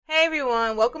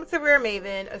everyone. Welcome to Rare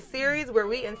Maven, a series where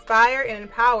we inspire and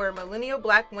empower millennial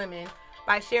Black women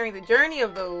by sharing the journey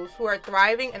of those who are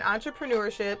thriving in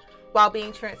entrepreneurship while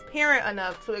being transparent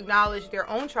enough to acknowledge their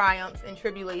own triumphs and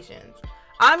tribulations.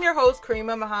 I'm your host,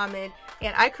 Karima Muhammad,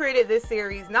 and I created this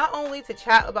series not only to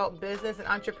chat about business and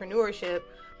entrepreneurship,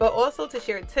 but also to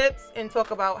share tips and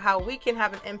talk about how we can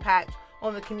have an impact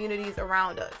on the communities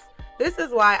around us. This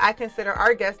is why I consider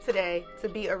our guest today to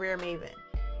be a Rare Maven.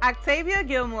 Octavia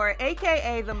Gilmore,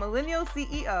 aka the Millennial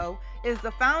CEO, is the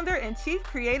founder and chief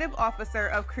creative officer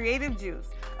of Creative Juice,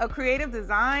 a creative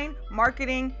design,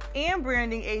 marketing, and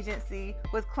branding agency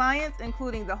with clients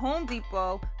including the Home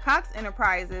Depot, Cox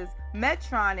Enterprises,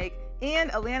 Medtronic,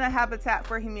 and Atlanta Habitat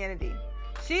for Humanity.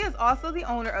 She is also the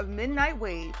owner of Midnight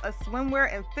Wave, a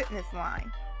swimwear and fitness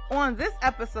line. On this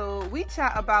episode, we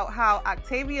chat about how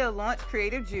Octavia launched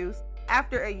Creative Juice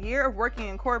after a year of working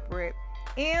in corporate,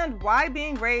 and why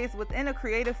being raised within a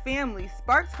creative family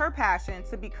sparks her passion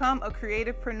to become a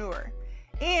creativepreneur.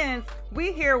 And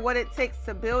we hear what it takes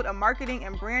to build a marketing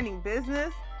and branding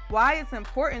business, why it's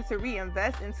important to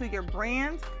reinvest into your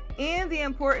brand, and the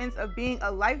importance of being a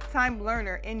lifetime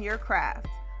learner in your craft.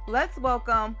 Let's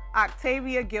welcome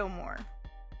Octavia Gilmore.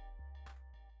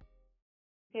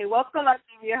 Hey, welcome,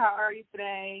 Octavia. How are you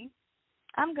today?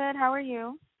 I'm good. How are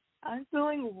you? I'm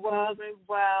doing well.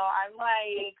 I'm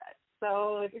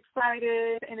so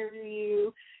excited to interview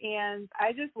you, and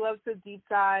I just love to deep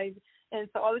dive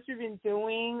into all that you've been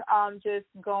doing, just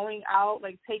going out,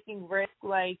 like taking risks,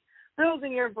 like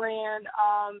building your brand,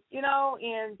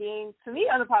 and being, to me,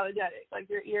 unapologetic. Like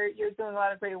you're doing a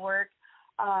lot of great work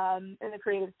in the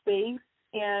creative space,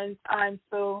 and I'm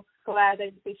so glad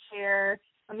that you could share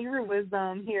your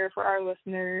wisdom here for our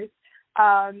listeners.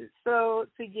 So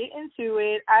to get into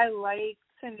it, I like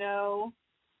to know,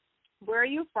 where are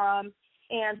you from,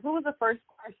 and who was the first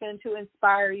person to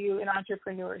inspire you in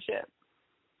entrepreneurship?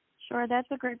 Sure, that's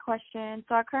a great question.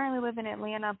 So I currently live in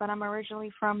Atlanta, but I'm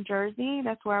originally from Jersey.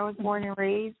 That's where I was born and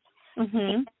raised.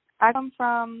 Mm-hmm. I come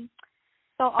from,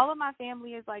 so all of my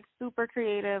family is like super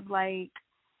creative, like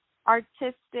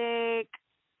artistic.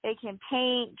 They can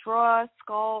paint, draw,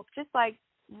 sculpt, just like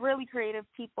really creative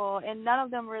people, and none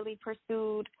of them really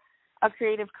pursued a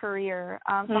creative career.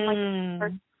 So I'm like the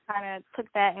first kind of took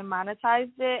that and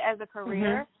monetized it as a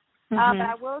career. But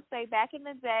I will say, back in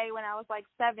the day when I was like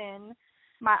 7,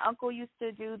 my uncle used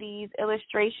to do these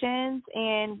illustrations,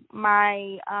 and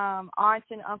my aunts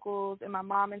and uncles and my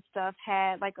mom and stuff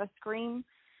had like a screen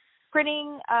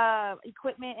printing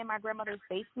equipment in my grandmother's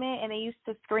basement, and they used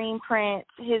to screen print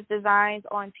his designs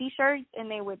on T-shirts, and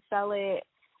they would sell it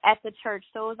at the church.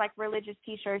 So it was like religious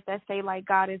T-shirts that say like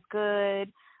God is good.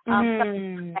 So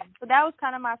that was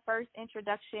kind of my first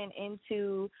introduction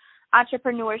into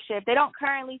entrepreneurship. They don't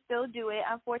currently still do it,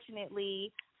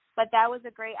 unfortunately, but that was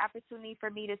a great opportunity for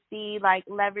me to see like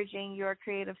leveraging your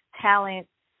creative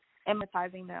talents and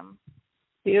monetizing them.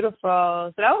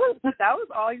 Beautiful. So that was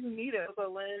all you needed, was a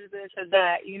lens into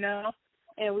that,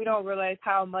 and we don't realize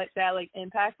how much that like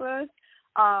impacts us,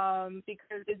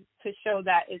 because it's to show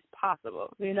that it's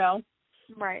possible,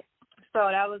 Right. So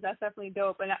that's definitely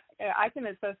dope, and I can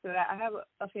attest to that. I have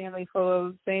a family full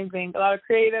of same thing, a lot of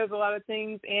creatives, a lot of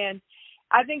things, and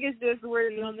I think it's just we're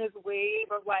on this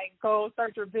wave of like, go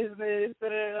start your business, but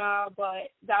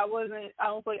that wasn't, I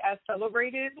don't think, as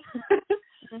celebrated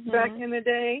back in the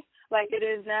day like it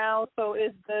is now. So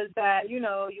it's good that, you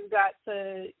got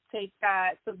to take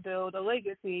that to build a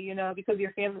legacy, because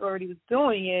your family already was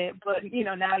doing it, but,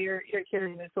 now you're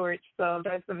carrying the torch. So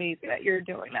that's amazing that you're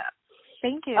doing that.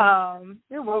 Thank you.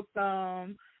 You're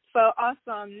welcome. So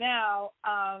awesome. Now,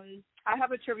 I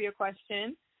have a trivia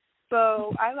question.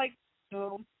 So I like to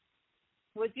know,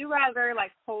 would you rather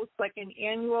like host like an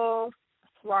annual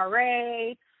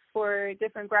soiree for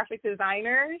different graphic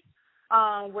designers,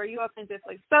 where you often just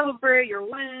like celebrate your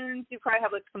wins? You probably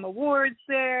have like some awards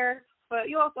there, but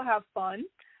you also have fun.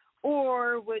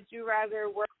 Or would you rather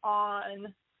work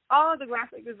on all the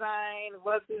graphic design,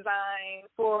 web design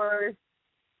for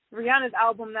Rihanna's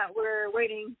album that we're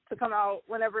waiting to come out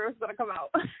whenever it's going to come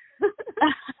out?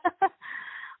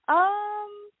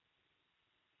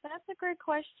 That's a great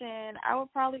question. I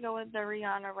would probably go with the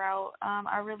Rihanna route.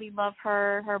 I really love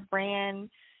her brand,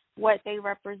 what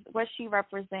she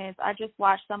represents. I just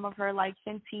watched some of her like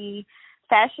Fenty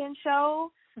fashion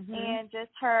show, and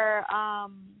just her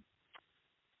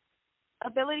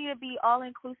ability to be all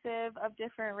inclusive of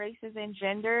different races and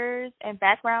genders and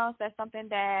backgrounds. That's something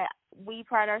that we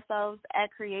pride ourselves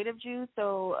at Creative Juice.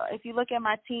 So if you look at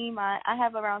my team, I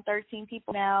have around 13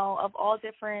 people now of all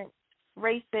different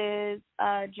races,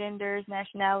 genders,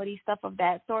 nationalities, stuff of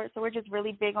that sort. So we're just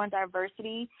really big on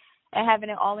diversity and having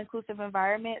an all-inclusive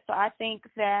environment. So I think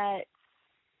that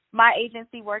my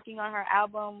agency working on her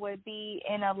album would be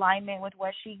in alignment with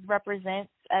what she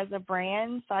represents as a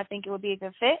brand. So I think it would be a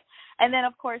good fit. And then,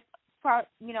 of course,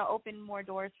 open more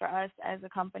doors for us as a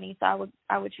company. So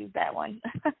I would choose that one.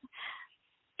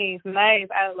 Nice.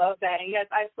 I love that. And yes,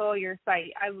 I saw your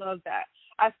site. I love that.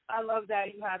 I love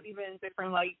that you have even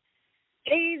different like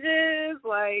ages,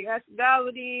 like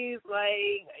nationalities,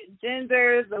 like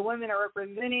genders the women are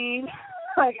representing.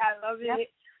 Like I love it.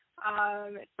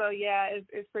 So yeah,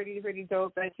 it's pretty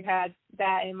dope that you had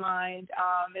that in mind.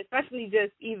 Especially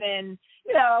just even,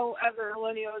 as a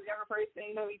millennial, younger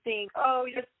person, we think, oh,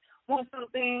 we just want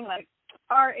something like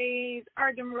our age,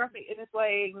 our demographic, and it's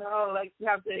like, no, like you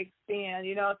have to expand,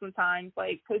 sometimes,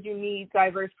 like, because you need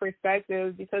diverse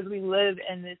perspectives because we live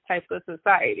in this type of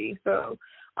society. So,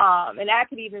 and that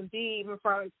could even be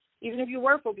even if you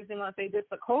were focusing on, say, just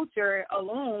the culture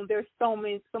alone, there's so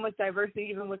much diversity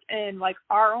even within, like,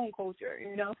 our own culture,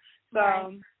 So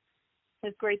right.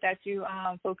 It's great that you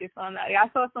focus on that. Yeah, I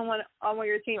saw someone on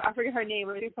your team, I forget her name,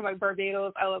 but she's from, like,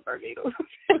 Barbados. I love Barbados.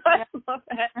 I love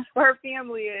that, where her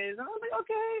family is. And I was like,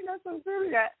 okay, that's so good.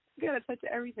 We got a touch of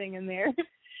everything in there.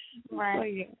 Right. So,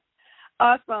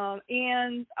 yeah. Awesome.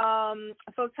 And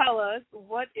so tell us,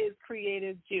 what is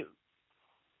Creative Juice?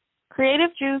 Creative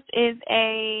Juice is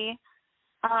a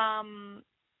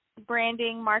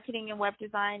branding, marketing, and web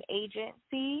design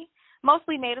agency,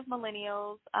 mostly made of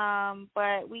millennials,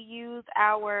 but we use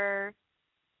our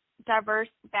diverse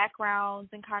backgrounds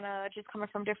and kind of just coming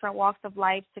from different walks of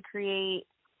life to create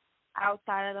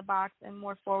outside of the box and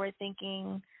more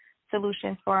forward-thinking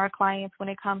solutions for our clients when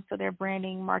it comes to their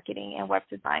branding, marketing, and web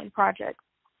design projects.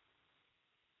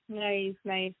 Nice.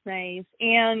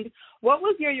 And what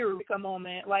was your eureka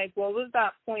moment? Like, what was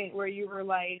that point where you were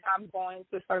like, I'm going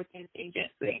to start this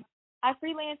agency? I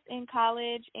freelanced in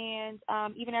college, and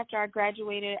even after I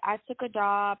graduated, I took a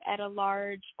job at a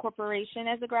large corporation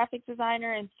as a graphic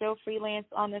designer and still freelance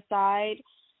on the side.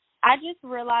 I just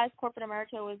realized corporate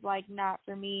America was, like, not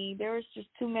for me. There was just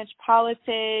too much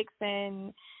politics,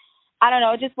 and I don't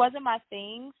know, it just wasn't my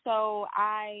thing. So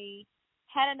I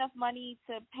had enough money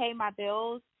to pay my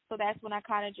bills. So that's when I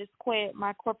kind of just quit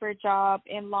my corporate job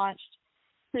and launched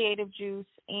Creative Juice.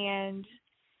 And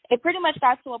it pretty much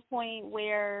got to a point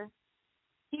where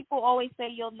people always say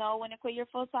you'll know when to quit your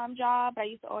full-time job. I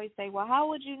used to always say, well, how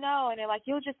would you know? And they're like,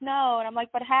 you'll just know. And I'm like,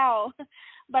 but how?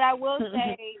 But I will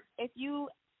say, if you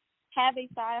have a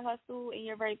side hustle and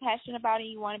you're very passionate about it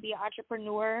and you want to be an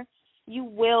entrepreneur, you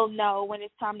will know when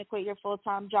it's time to quit your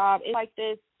full-time job. It's like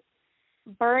this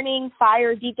burning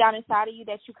fire deep down inside of you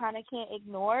that you kind of can't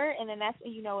ignore, and then that's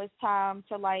when you know it's time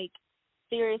to, like,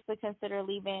 seriously consider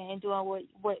leaving and doing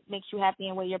what makes you happy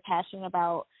and what you're passionate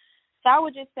about. So I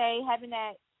would just say having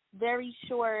that very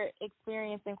short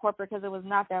experience in corporate, because it was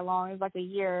not that long, it was like a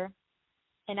year,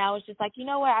 and I was just like, you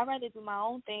know what, I'd rather do my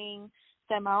own thing,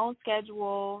 set my own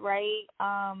schedule, right,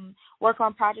 work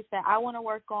on projects that I want to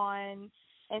work on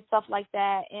and stuff like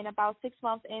that. And about 6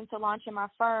 months into launching my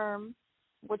firm,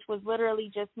 which was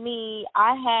literally just me,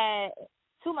 I had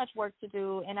too much work to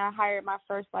do, and I hired my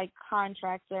first, like,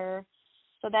 contractor.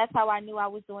 So that's how I knew I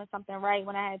was doing something right,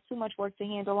 when I had too much work to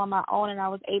handle on my own, and I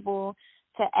was able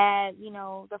to add,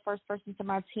 the first person to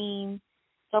my team.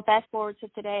 So fast forward to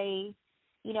today,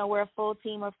 we're a full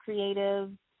team of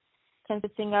creatives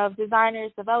consisting of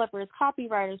designers, developers,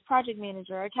 copywriters, project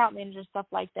manager, account manager, stuff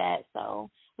like that. So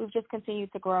we've just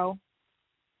continued to grow.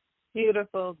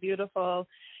 Beautiful.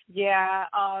 Yeah,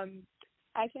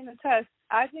 I can attest.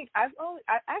 I think I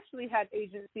actually had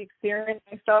agency experience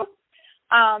myself,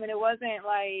 and it wasn't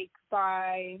like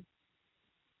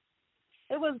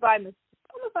it was by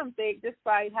mistake, just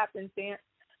by happenstance.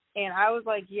 And I was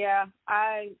like, yeah,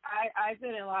 I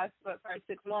didn't last but for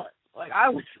 6 months. Like, I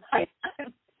was like,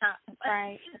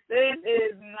 right, this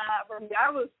is not for me.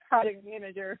 I was project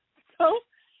manager, so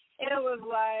it was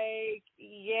like,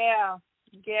 yeah,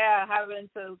 having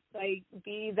to, like,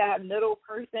 be that middle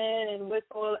person, and with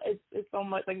all it's so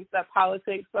much, like, it's that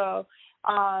politics. So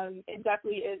it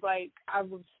definitely is, like, I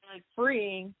was, like,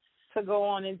 freeing to go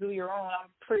on and do your own. I'm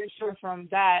pretty sure from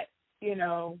that,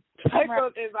 type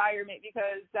of environment,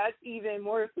 because that's even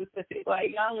more specific.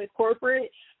 Like, not only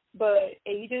corporate, but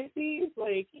agencies,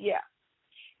 like, yeah,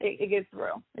 it gets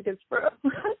real.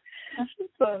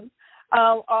 So,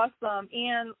 awesome.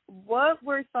 And what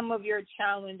were some of your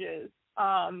challenges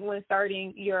when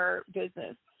starting your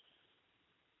business?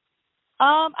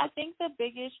 I think the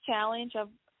biggest challenge of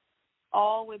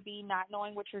all would be not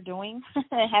knowing what you're doing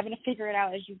and having to figure it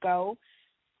out as you go.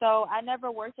 So I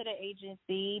never worked at an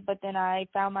agency, but then I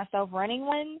found myself running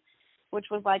one. which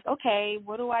was like, okay,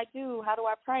 what do I do? How do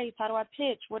I price? How do I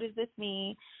pitch? What does this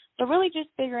mean? So really just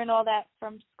figuring all that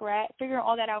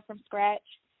out from scratch,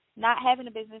 not having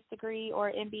a business degree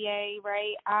or MBA,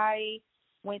 right? I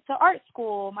went to art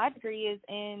school. My degree is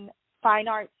in fine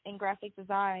arts and graphic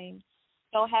design.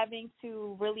 So having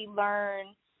to really learn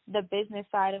the business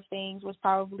side of things was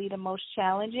probably the most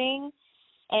challenging.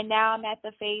 And now I'm at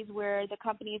the phase where the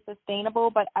company is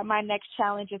sustainable, but my next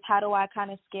challenge is how do I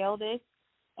kind of scale this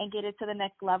and get it to the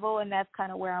next level, and that's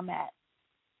kind of where I'm at.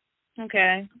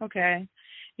 Okay.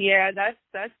 Yeah,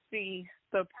 that's the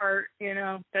part,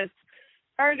 that's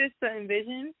hardest to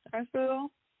envision, I feel.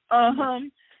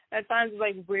 At times,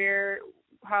 like,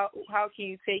 how can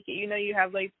you take it? You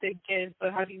have, like, the gifts,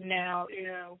 but how do you now,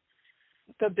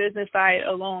 the business side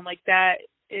alone, like, that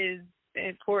is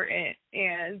important,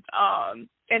 and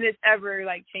it's ever,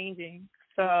 like, changing.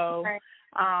 So, right.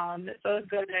 So it's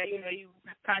good that, you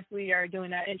constantly are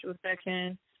doing that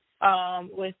introspection,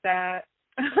 with that.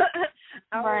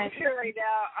 I'm right. here right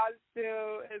now. I'm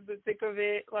still in the thick of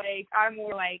it. Like, I'm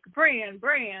more like brand,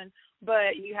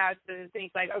 but you have to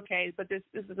think like, okay, but this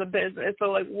is a business,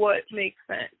 so like, what makes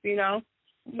sense, Yep.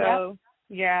 So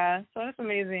yeah, so that's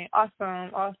amazing,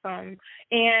 awesome.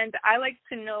 And I like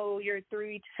to know your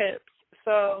 3 tips.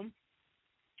 So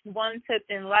 1 tip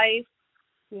in life,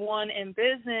 1 in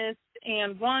business,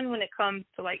 and 1 when it comes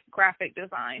to like graphic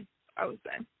design, I would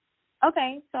say.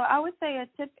 Okay, so I would say a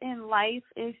tip in life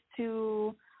is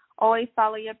to always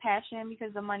follow your passion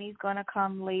because the money's going to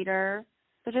come later.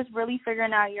 So just really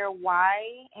figuring out your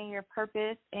why and your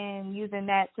purpose and using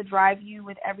that to drive you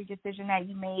with every decision that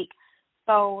you make.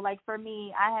 So, like, for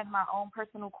me, I have my own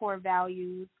personal core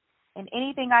values, and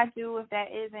anything I do, if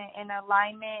that isn't in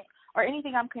alignment, or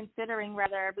anything I'm considering,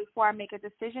 rather, before I make a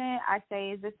decision, I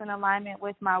say, is this in alignment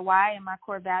with my why and my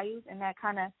core values? And that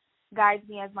kind of guides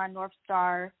me as my North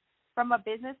Star. From a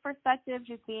business perspective,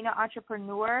 just being an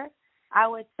entrepreneur, I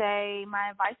would say my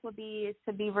advice would be is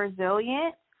to be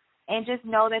resilient and just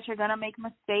know that you're going to make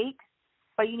mistakes,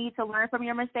 but you need to learn from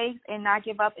your mistakes and not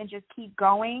give up and just keep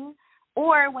going.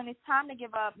 Or when it's time to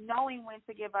give up, knowing when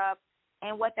to give up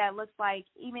and what that looks like,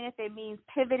 even if it means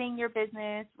pivoting your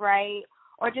business, right,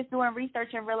 or just doing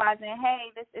research and realizing,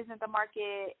 hey, this isn't the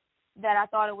market that I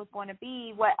thought it was going to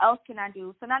be. What else can I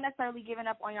do? So not necessarily giving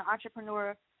up on your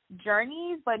entrepreneur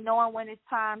journeys, but knowing when it's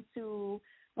time to,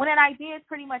 when an idea is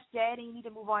pretty much dead and you need to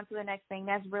move on to the next thing.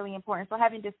 That's really important. So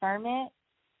having discernment.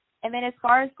 And then as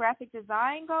far as graphic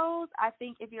design goes, I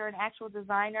think if you're an actual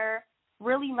designer,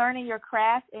 really learning your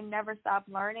craft and never stop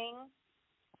learning.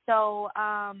 So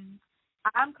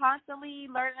I'm constantly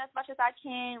learning as much as I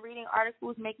can, reading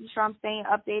articles, making sure I'm staying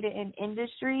updated in the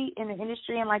industry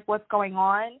and like what's going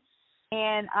on.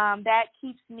 And that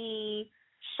keeps me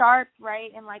sharp, right,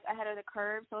 and like ahead of the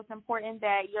curve. So it's important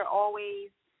that you're always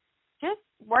just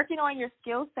working on your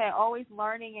skill set, always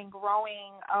learning and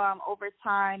growing over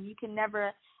time. You can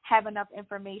never have enough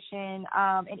information.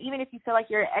 And even if you feel like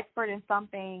you're an expert in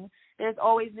something, there's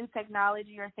always new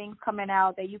technology or things coming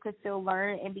out that you could still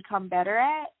learn and become better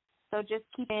at. So just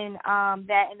keeping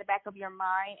that in the back of your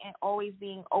mind and always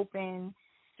being open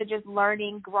to just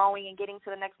learning, growing, and getting to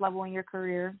the next level in your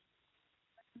career.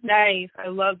 Nice. I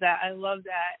love that.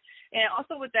 And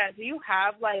also with that, do you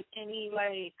have like any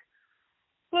like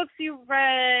books you've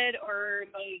read or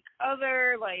like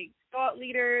other like thought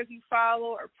leaders you follow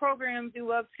or programs you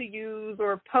love to use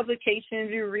or publications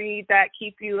you read that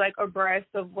keep you like abreast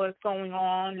of what's going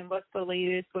on and what's the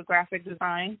latest with graphic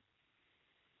design?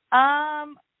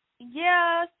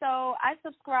 Yeah, so I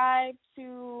subscribe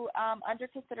to Under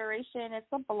Consideration. It's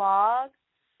a blog,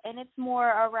 and it's more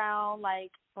around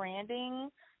like branding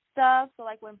stuff. So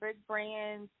like when big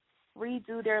brands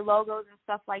redo their logos and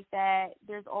stuff like that,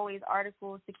 there's always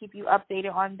articles to keep you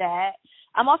updated on that.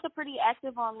 I'm also pretty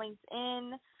active on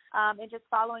LinkedIn and just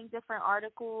following different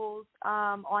articles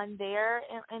on there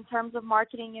in terms of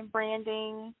marketing and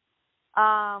branding.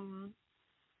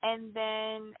 And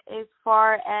then as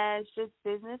far as just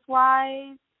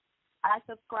business-wise, I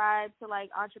subscribe to like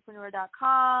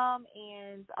entrepreneur.com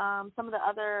and some of the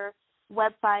other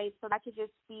websites so that I could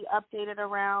just be updated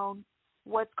around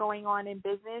what's going on in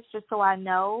business just so I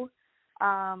know,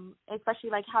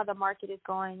 especially like how the market is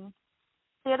going.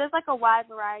 So yeah, there's like a wide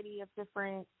variety of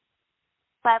different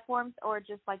platforms or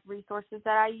just like resources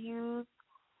that I use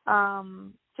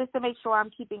just to make sure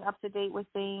I'm keeping up to date with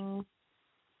things.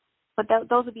 But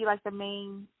those would be like the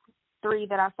main 3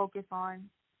 that I focus on.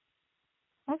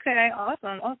 Okay,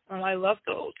 awesome. I love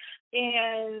those.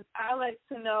 And I like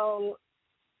to know,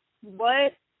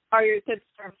 what are your tips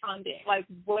for funding? Like,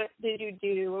 what did you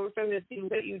do? What were some of the things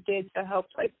that you did to help,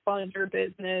 like, fund your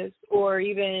business? Or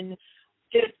even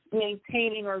just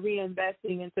maintaining or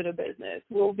reinvesting into the business?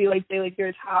 What would be like, say, like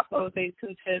your top, I would say, 2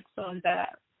 tips on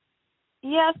that?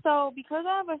 Yeah, so because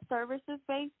I have a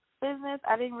services-based business,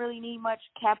 I didn't really need much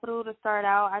capital to start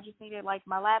out. I just needed like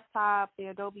my laptop, the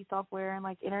Adobe software, and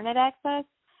like internet access.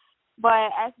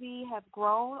 But as we have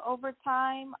grown over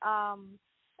time,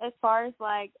 as far as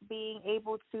like being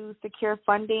able to secure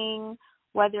funding,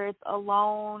 whether it's a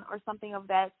loan or something of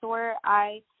that sort,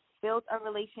 I built a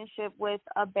relationship with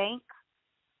a bank.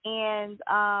 And,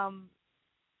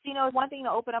 it's one thing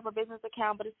to open up a business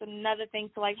account, but it's another thing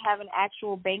to like have an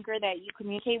actual banker that you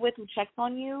communicate with who checks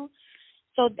on you.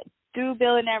 So through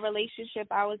building that relationship,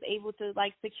 I was able to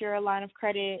like secure a line of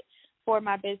credit for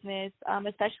my business,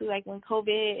 especially like when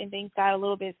COVID and things got a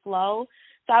little bit slow.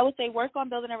 So I would say work on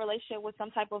building a relationship with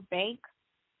some type of bank.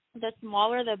 The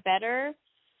smaller, the better.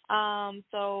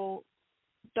 So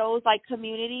those like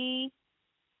community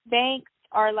banks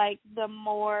are like the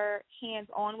more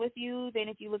hands-on with you than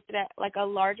if you looked at like a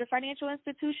larger financial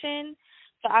institution.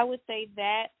 So I would say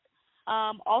that.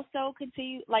 Also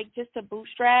continue like just to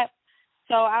bootstrap.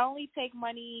 So I only take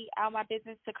money out of my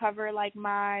business to cover like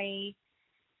my,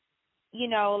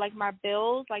 like my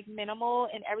bills, like minimal,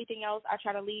 and everything else I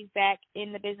try to leave back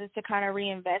in the business to kind of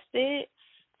reinvest it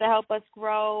to help us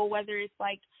grow, whether it's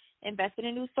like investing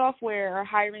in new software or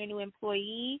hiring a new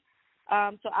employee.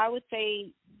 So I would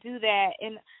say do that.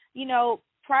 And,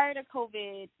 prior to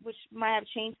COVID, which might have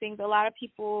changed things, a lot of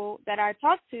people that I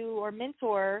talk to or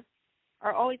mentor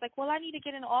are always like, well, I need to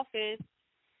get an office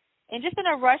and just in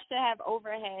a rush to have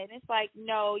overhead. And it's like,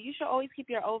 no, you should always keep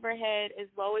your overhead as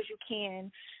low as you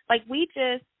can. Like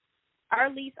our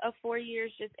lease of 4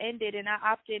 years just ended and I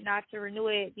opted not to renew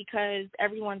it because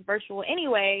everyone's virtual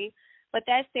anyway, but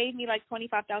that saved me like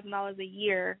 $25,000 a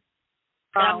year.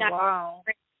 Oh, wow.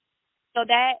 So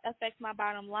that affects my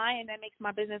bottom line and that makes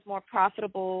my business more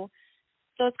profitable.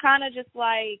 So it's kind of just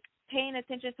like paying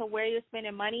attention to where you're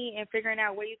spending money and figuring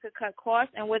out where you could cut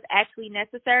costs and what's actually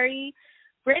necessary.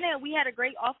 Granted, we had a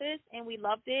great office and we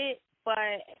loved it,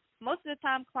 but most of the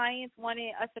time clients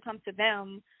wanted us to come to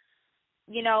them,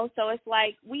 so it's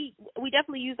like we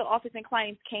definitely use the office and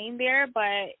clients came there,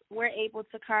 but we're able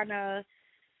to kind of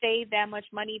save that much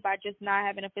money by just not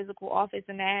having a physical office,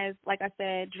 and that has, like I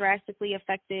said, drastically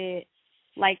affected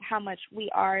like how much we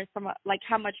are like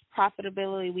how much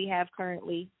profitability we have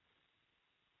currently.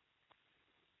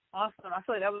 Awesome. I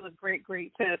feel like that was a great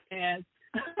tip, and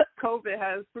COVID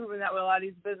has proven that with a lot of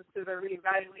these businesses are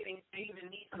reevaluating if they even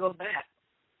need to go back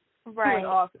to an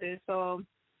office. So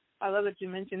I love that you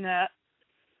mentioned that.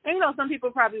 And, some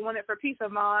people probably want it for peace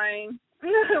of mind,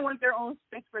 want their own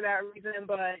space for that reason,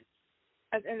 but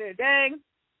at the end of the day,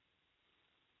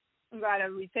 you got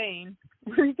to retain,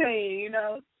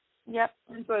 Yep.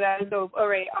 And so that is dope. All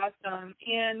right, awesome.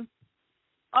 And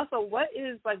also, what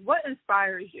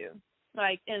inspires you,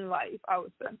 like, in life, I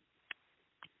would say?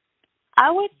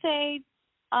 I would say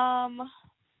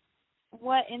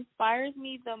what inspires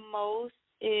me the most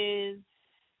is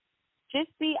just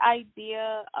the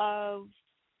idea of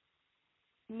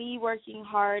me working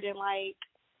hard and, like,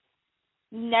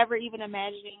 never even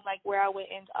imagining, like, where I would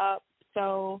end up.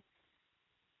 So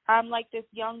I'm like this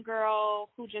young girl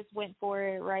who just went for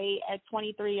it, right? At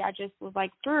 23, I just was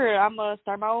like, screw it, I'm going to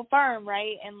start my own firm,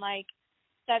 right? And, like,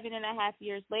 7.5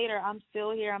 years later, I'm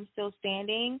still here. I'm still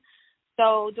standing.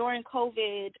 So during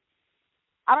COVID,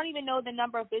 I don't even know the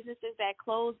number of businesses that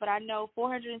closed, but I know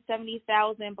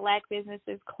 470,000 Black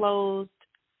businesses closed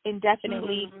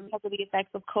indefinitely because of the effects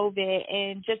of COVID.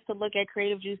 And just to look at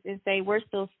Creative Juice and say we're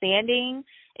still standing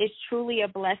is truly a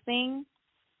blessing.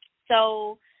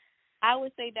 So I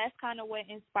would say that's kind of what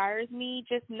inspires me,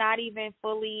 just not even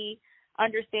fully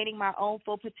understanding my own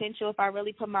full potential. If I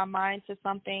really put my mind to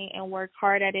something and work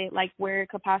hard at it, like where it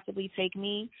could possibly take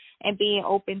me, and being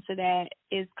open to that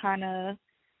is kind of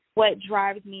what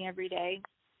drives me every day.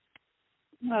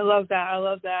 I love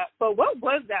that. But what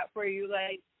was that for you?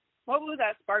 Like, what was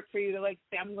that spark for you to, like,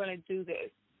 say, I'm going to do this?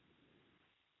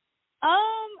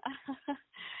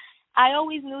 I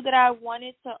always knew that I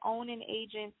wanted to own an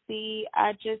agency.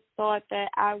 I just thought that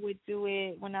I would do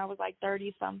it when I was like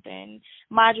 30-something.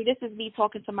 Mind you, this is me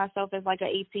talking to myself as like an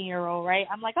 18-year-old, right?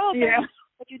 I'm like, oh, yeah.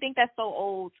 But you think that's so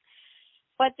old.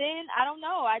 But then, I don't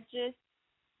know, I just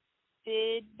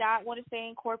did not want to stay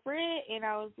in corporate, and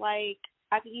I was like,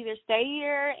 I can either stay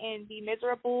here and be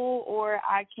miserable, or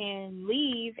I can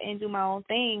leave and do my own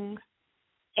thing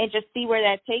and just see where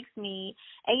that takes me.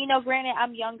 And, granted,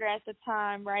 I'm younger at the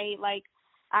time, right? Like,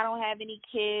 I don't have any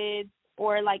kids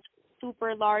or, like,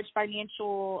 super large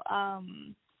financial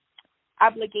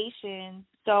obligations.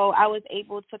 So I was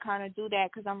able to kind of do that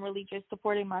because I'm really just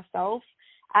supporting myself.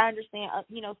 I understand,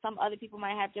 some other people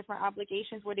might have different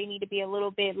obligations where they need to be a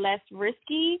little bit less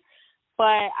risky. But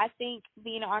I think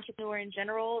being an entrepreneur in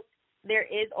general, there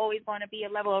is always going to be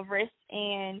a level of risk.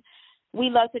 And we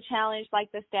love to challenge,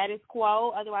 like, the status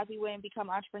quo. Otherwise, we wouldn't become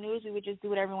entrepreneurs. We would just do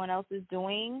what everyone else is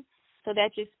doing. So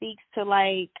that just speaks to,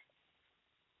 like,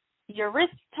 your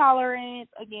risk tolerance,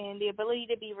 again, the ability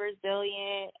to be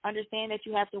resilient, understand that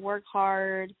you have to work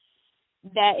hard,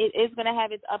 that it is going to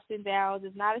have its ups and downs.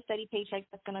 It's not a steady paycheck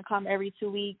that's going to come every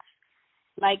 2 weeks.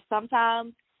 Like,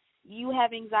 sometimes you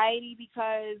have anxiety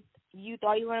because you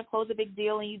thought you were going to close a big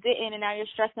deal and you didn't, and now you're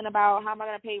stressing about how am I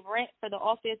going to pay rent for the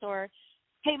office or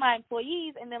pay my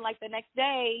employees, and then, like, the next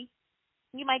day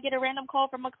you might get a random call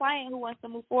from a client who wants to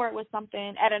move forward with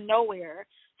something out of nowhere.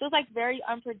 So it's, like, very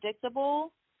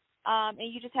unpredictable, and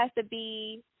you just have to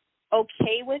be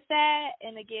okay with that,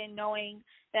 and, again, knowing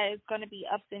that it's going to be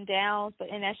ups and downs,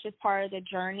 and that's just part of the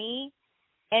journey.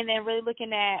 And then really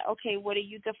looking at, okay, what do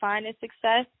you define as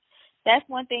success? That's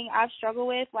one thing I've struggled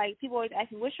with. Like, people always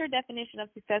ask me, what's your definition of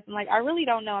success? I'm like, I really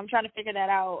don't know. I'm trying to figure that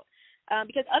out.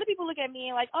 Because other people look at me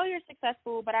and like, oh, you're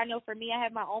successful. But I know for me, I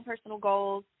have my own personal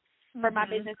goals for my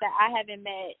business that I haven't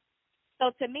met.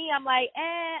 So to me, I'm like,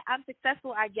 I'm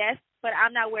successful, I guess, but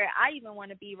I'm not where I even want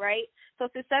to be, right? So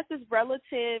success is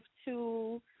relative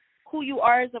to who you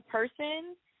are as a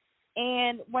person.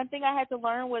 And one thing I had to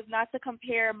learn was not to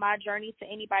compare my journey to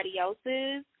anybody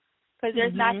else's, because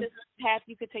there's not this path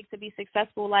you could take to be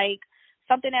successful. Like,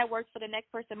 something that works for the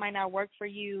next person might not work for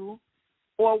you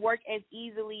or work as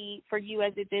easily for you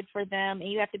as it did for them,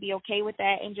 and you have to be okay with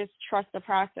that and just trust the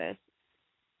process.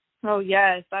 Oh,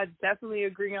 yes, I definitely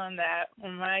agree on that. Oh,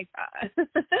 my God.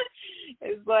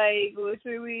 It's like,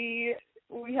 literally,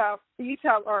 we each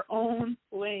have our own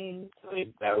lane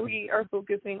that we are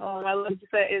focusing on. I love to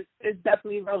say it's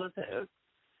definitely relative.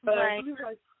 But right. People are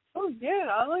like, oh, yeah,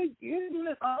 I like, you're doing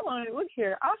this online. Look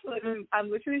here. I feel like I'm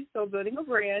literally still building a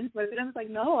brand. But then it's like,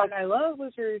 no, like, I love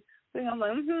what you're doing. I'm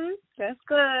like, that's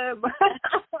good. But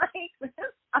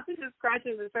I'm just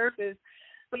scratching the surface.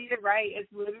 But you're right.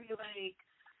 It's literally like,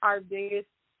 our biggest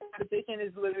competition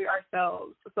is literally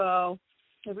ourselves. So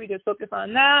if we just focus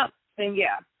on that, then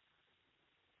yeah,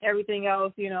 everything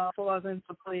else, falls into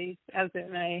place as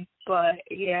it may. But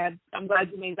yeah, I'm glad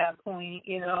you made that point.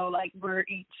 Like, we're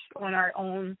each on our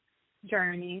own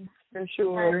journey for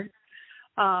sure.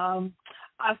 Awesome.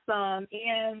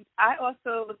 And I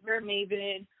also, we're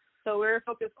Maven, so we're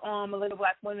focused on millennial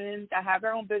Black women that have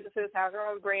their own businesses, have their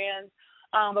own brands,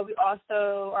 but we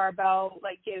also are about,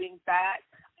 like, giving back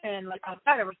and, like,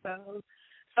 outside of ourselves.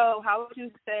 So how would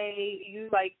you say you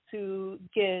like to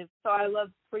give? So I love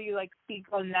for you, like, speak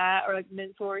on that, or, like,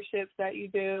 mentorships that you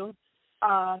do,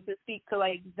 to speak to,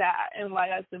 like, that and why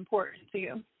that's important to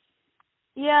you.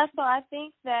 Yeah, so I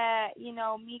think that,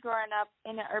 me growing up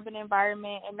in an urban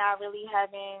environment and not really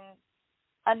having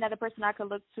another person I could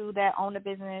look to that owned a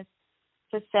business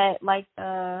to set, like,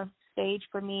 the stage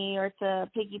for me or to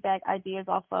piggyback ideas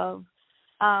off of,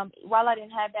 while I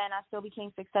didn't have that and I still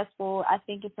became successful, I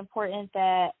think it's important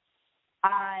that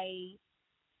I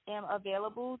am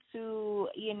available to,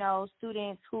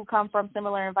 students who come from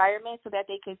similar environments so that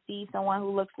they could see someone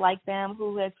who looks like them,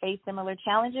 who has faced similar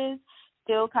challenges,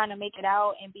 still kind of make it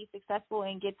out and be successful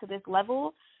and get to this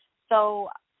level. So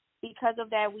because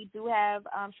of that, we do have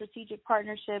strategic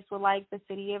partnerships with, like, the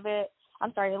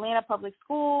Atlanta Public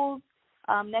Schools,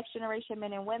 Next Generation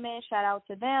Men and Women. Shout out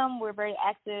to them. We're very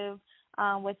active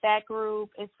with that group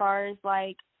as far as,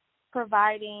 like,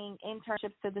 providing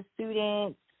internships to the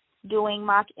students, doing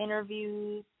mock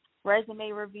interviews,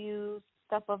 resume reviews,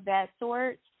 stuff of that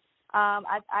sort.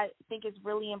 I think it's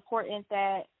really important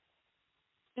that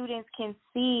students can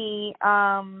see,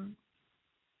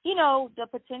 the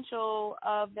potential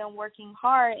of them working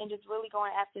hard and just really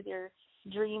going after their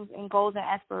dreams and goals and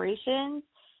aspirations.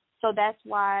 So that's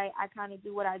why I kind of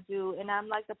do what I do. And I'm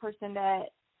like the person that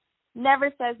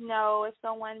never says no if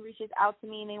someone reaches out to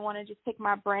me and they want to just pick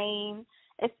my brain,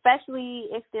 especially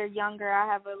if they're younger. I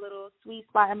have a little sweet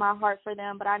spot in my heart for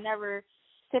them, but I never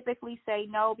typically say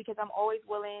no because I'm always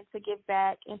willing to give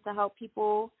back and to help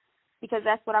people, because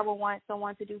that's what I would want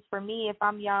someone to do for me if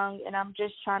I'm young and I'm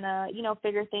just trying to,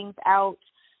 figure things out.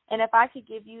 And if I could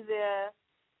give you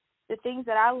the things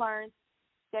that I learned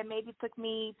that maybe took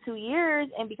me 2 years,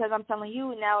 and because I'm telling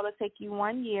you now it'll take you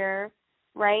 1 year,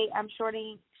 right? I'm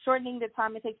shortening the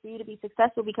time it takes for you to be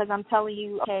successful because I'm telling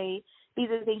you, okay, these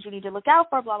are the things you need to look out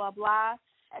for, blah, blah, blah.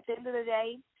 At the end of the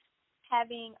day,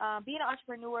 being an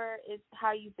entrepreneur is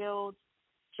how you build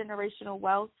generational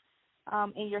wealth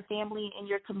in your family, in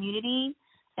your community.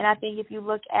 And I think if you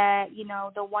look at, the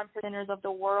 1%ers of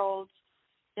the world,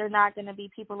 they're not going to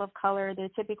be people of color. They're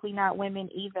typically not women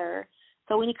either.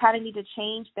 So we kind of need to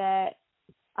change that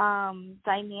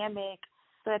dynamic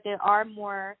so that there are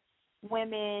more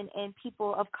women and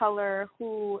people of color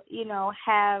who,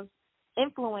 have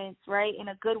influence, right, in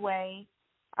a good way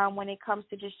when it comes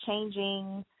to just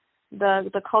changing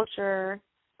the culture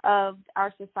of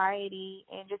our society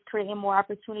and just creating more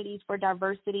opportunities for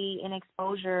diversity and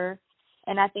exposure.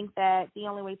 And I think that the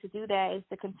only way to do that is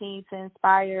to continue to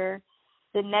inspire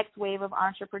the next wave of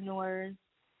entrepreneurs.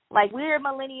 Like, we're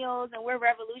millennials and we're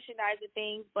revolutionizing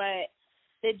things, but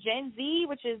the Gen Z,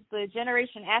 which is the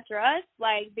generation after us,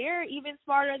 like, they're even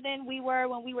smarter than we were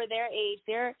when we were their age.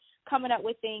 They're coming up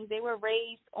with things. They were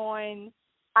raised on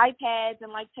iPads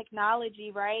and, like,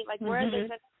 technology, right? Like, we're the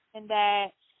generation that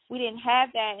we didn't have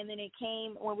that, and then it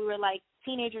came when we were, like,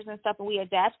 teenagers and stuff, and we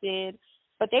adapted.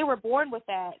 But they were born with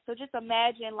that. So just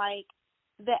imagine, like,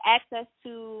 the access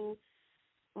to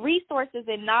resources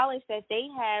and knowledge that they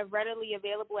have readily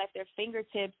available at their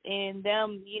fingertips, and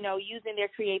them, using their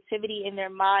creativity in their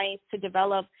minds to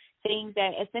develop things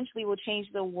that essentially will change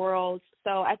the world.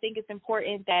 So I think it's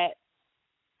important that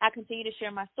I continue to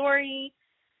share my story,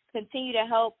 continue to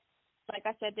help, like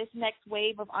I said, this next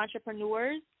wave of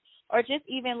entrepreneurs, or just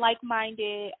even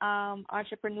like-minded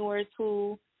entrepreneurs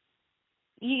who,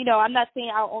 I'm not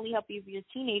saying I'll only help you if you're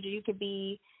a teenager. You could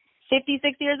be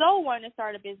 56 years old wanting to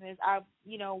start a business. I,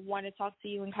 want to talk to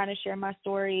you and kind of share my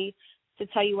story to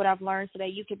tell you what I've learned so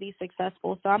that you could be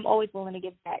successful. So I'm always willing to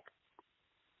give back.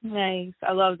 Nice.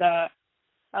 I love that.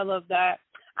 I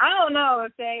don't know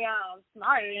if they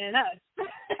smarter than us.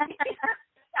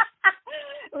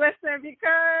 Listen,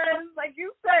 because like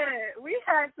you said, we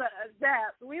had to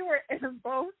adapt. We were in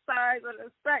both sides of the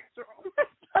spectrum.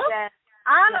 Yeah.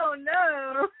 I don't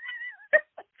know.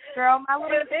 Girl, my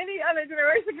if any other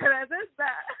generation could have this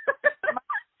that. My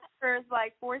sister is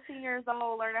like 14 years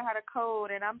old learning how to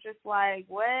code, and I'm just like,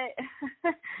 what?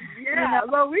 Yeah,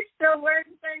 well, we still learn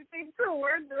the same thing too.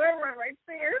 We're doing one right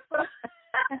there.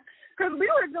 Because we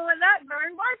were doing that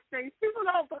during MySpace. People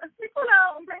don't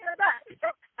bring it back.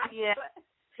 Yeah,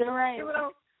 you're right.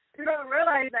 You don't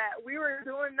realize that we were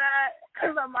doing that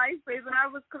because of MySpace, and I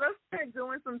was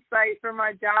doing some sites for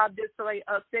my job just to like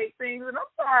update things, and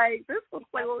I'm like, this looks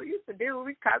like what we used to do.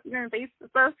 We copied and pasted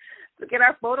stuff to get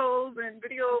our photos and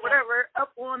video, whatever,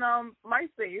 up on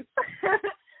MySpace.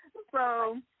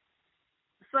 so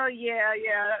yeah,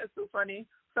 it's so funny.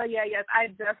 So yeah, yes, I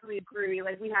definitely agree.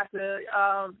 Like, we have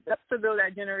to build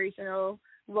that generational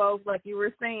wealth, like you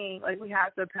were saying, like, we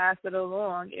have to pass it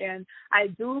along. And I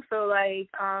do feel like,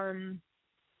 our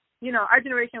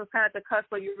generation was kind of at the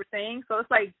cusp, like you were saying. So it's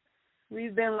like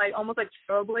we've been like almost like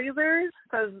trailblazers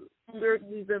because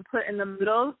we've been put in the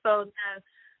middle. So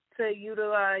to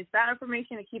utilize that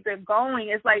information to keep it going,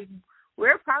 it's like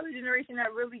we're probably the generation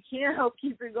that really can help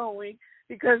keep it going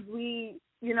because we,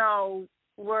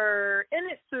 were in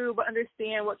it too, but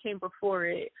understand what came before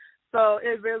it. So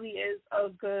it really is a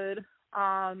good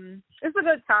it's a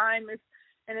good time,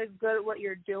 and it's good what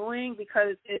you're doing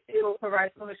because it will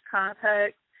provide so much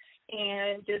context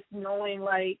and just knowing,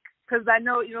 like, because I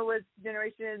know, with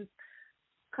generations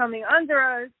coming under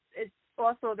us, it's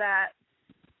also that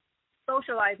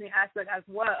socializing aspect as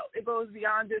well. It goes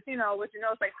beyond just,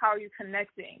 it's like, how are you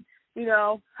connecting?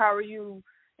 How are you,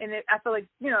 and I feel like,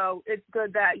 it's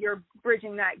good that you're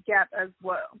bridging that gap as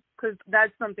well because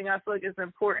that's something I feel like is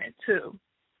important too.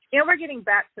 And we're getting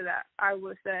back to that, I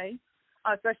would say,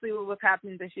 especially with what's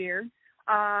happening this year.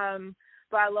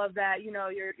 But I love that,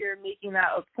 you're making that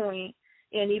a point.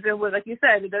 And even with, like you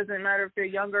said, it doesn't matter if you're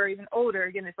younger or even older.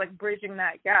 Again, it's like bridging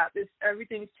that gap.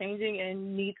 Everything's changing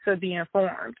and needs to be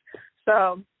informed.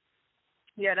 So,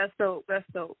 yeah, that's dope.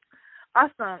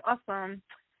 Awesome.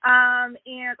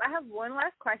 And I have one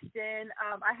last question.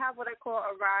 I have what I call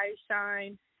a rise,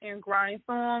 shine, and grind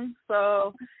song.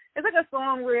 So it's like a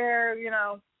song where,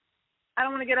 I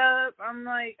don't want to get up. I'm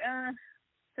like,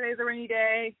 today's a rainy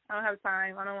day. I don't have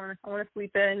time. I want to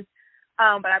sleep in.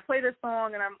 But I play this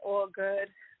song and I'm all good.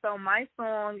 So my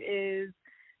song is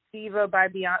Diva by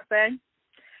Beyonce.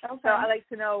 Okay. So I'd like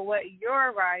to know what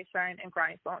your rise, shine, and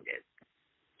grind song is.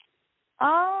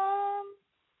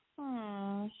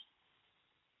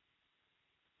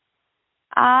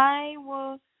 I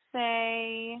will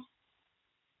say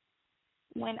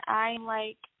when I'm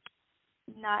like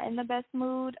not in the best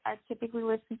mood, I typically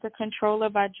listen to Controller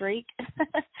by Drake.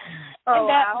 And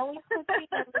that always puts me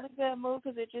in a really good mood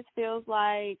because it just feels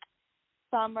like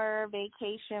summer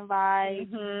vacation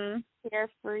vibes,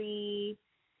 carefree,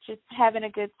 just having a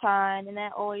good time, and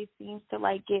that always seems to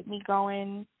like get me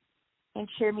going and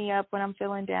cheer me up when I'm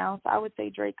feeling down. So I would say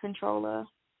Drake Controller.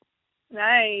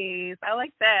 Nice. I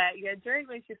like that. Yeah, Drake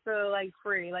makes you feel like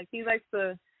free. Like he likes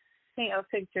to paint a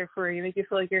picture for you, make you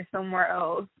feel like you're somewhere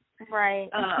else. Right.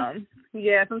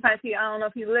 Yeah, sometimes I don't know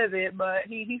if he lives it, but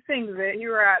he sings it, he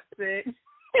raps it.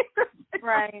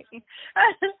 Right.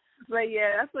 But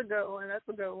yeah, that's a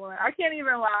good one. I can't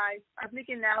even lie. I'm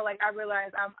thinking now, like, I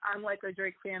realize I'm like a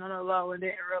Drake fan on the low and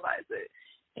didn't realize it.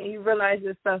 And you realize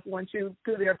this stuff once you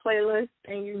do their playlist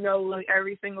and you know, like,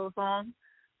 every single song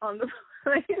on the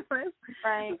playlist.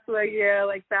 Right. So, yeah,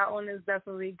 like, that one is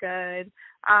definitely good.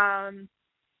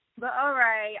 But all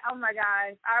right, oh my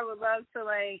gosh, I would love to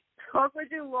like talk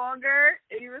with you longer.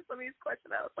 Even some of these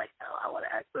questions, I was like, oh, I want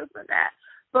to ask this and that.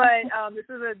 But this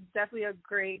is definitely a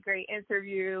great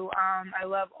interview. I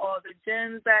love all the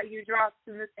gems that you dropped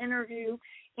in this interview,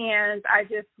 and I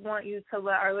just want you to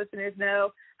let our listeners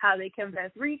know how they can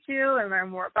best reach you and learn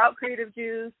more about Creative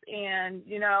Juice, and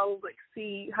like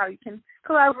see how you can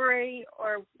collaborate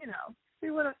or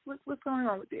see what's going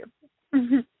on with you.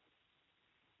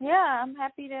 Yeah, I'm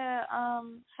happy to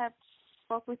have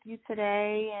spoke with you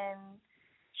today and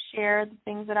share the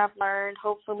things that I've learned.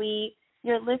 Hopefully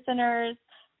your listeners,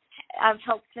 I've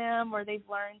helped them or they've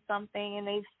learned something and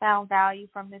they've found value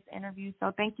from this interview.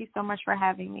 So thank you so much for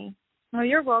having me. Well,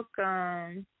 you're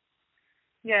welcome.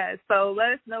 Yeah, so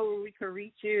let us know where we can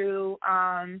reach you,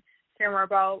 share more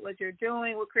about what you're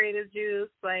doing with Creative Juice,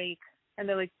 and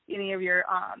then any of your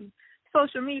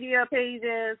social media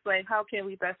pages, how can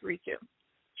we best reach you?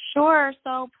 Sure.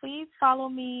 So please follow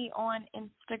me on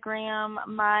Instagram.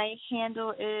 My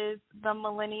handle is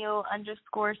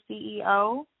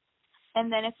 @themillennial_CEO. And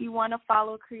then if you want to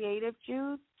follow Creative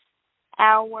Juice,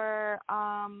 our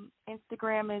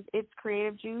Instagram is It's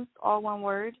Creative Juice, all one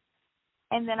word.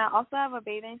 And then I also have a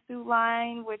bathing suit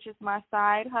line, which is my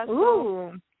side hustle.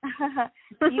 Ooh. You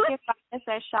can find us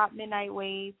at Shop Midnight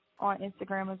Wave on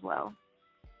Instagram as well.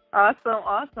 Awesome.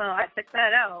 I checked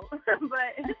that out.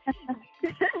 But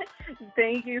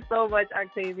thank you so much,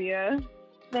 Octavia.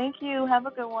 Thank you. Have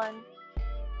a good one.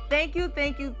 Thank you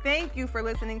for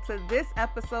listening to this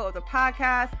episode of the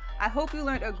podcast. I hope you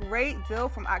learned a great deal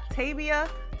from Octavia.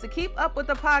 To keep up with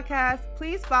the podcast,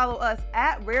 please follow us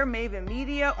at Rare Maven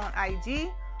Media on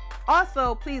IG.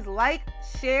 Also, please like,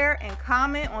 share, and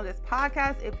comment on this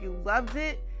podcast if you loved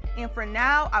it. And for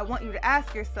now, I want you to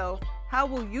ask yourself, how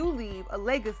will you leave a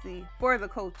legacy for the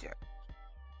culture?